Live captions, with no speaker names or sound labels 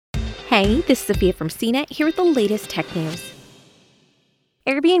Hey, this is Sophia from CNET here with the latest tech news.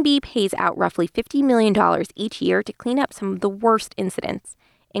 Airbnb pays out roughly $50 million each year to clean up some of the worst incidents,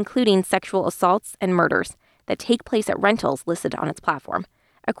 including sexual assaults and murders, that take place at rentals listed on its platform,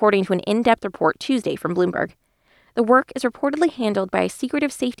 according to an in-depth report Tuesday from Bloomberg. The work is reportedly handled by a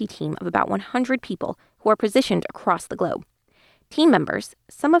secretive safety team of about 100 people who are positioned across the globe. Team members,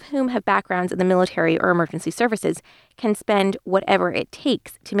 some of whom have backgrounds in the military or emergency services, can spend whatever it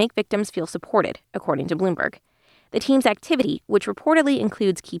takes to make victims feel supported, according to Bloomberg. The team's activity, which reportedly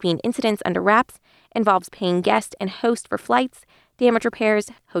includes keeping incidents under wraps, involves paying guests and hosts for flights, damage repairs,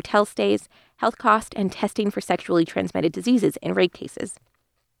 hotel stays, health costs, and testing for sexually transmitted diseases in rape cases.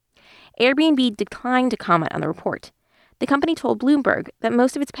 Airbnb declined to comment on the report. The company told Bloomberg that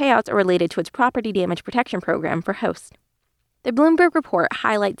most of its payouts are related to its property damage protection program for hosts. The Bloomberg report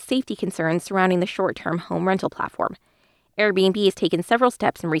highlights safety concerns surrounding the short-term home rental platform. Airbnb has taken several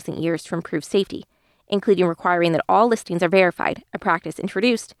steps in recent years to improve safety, including requiring that all listings are verified, a practice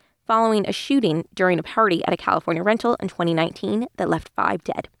introduced following a shooting during a party at a California rental in 2019 that left 5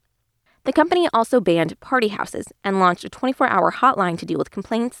 dead. The company also banned party houses and launched a 24-hour hotline to deal with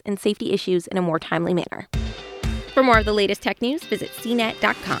complaints and safety issues in a more timely manner. For more of the latest tech news, visit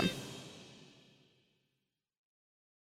cnet.com.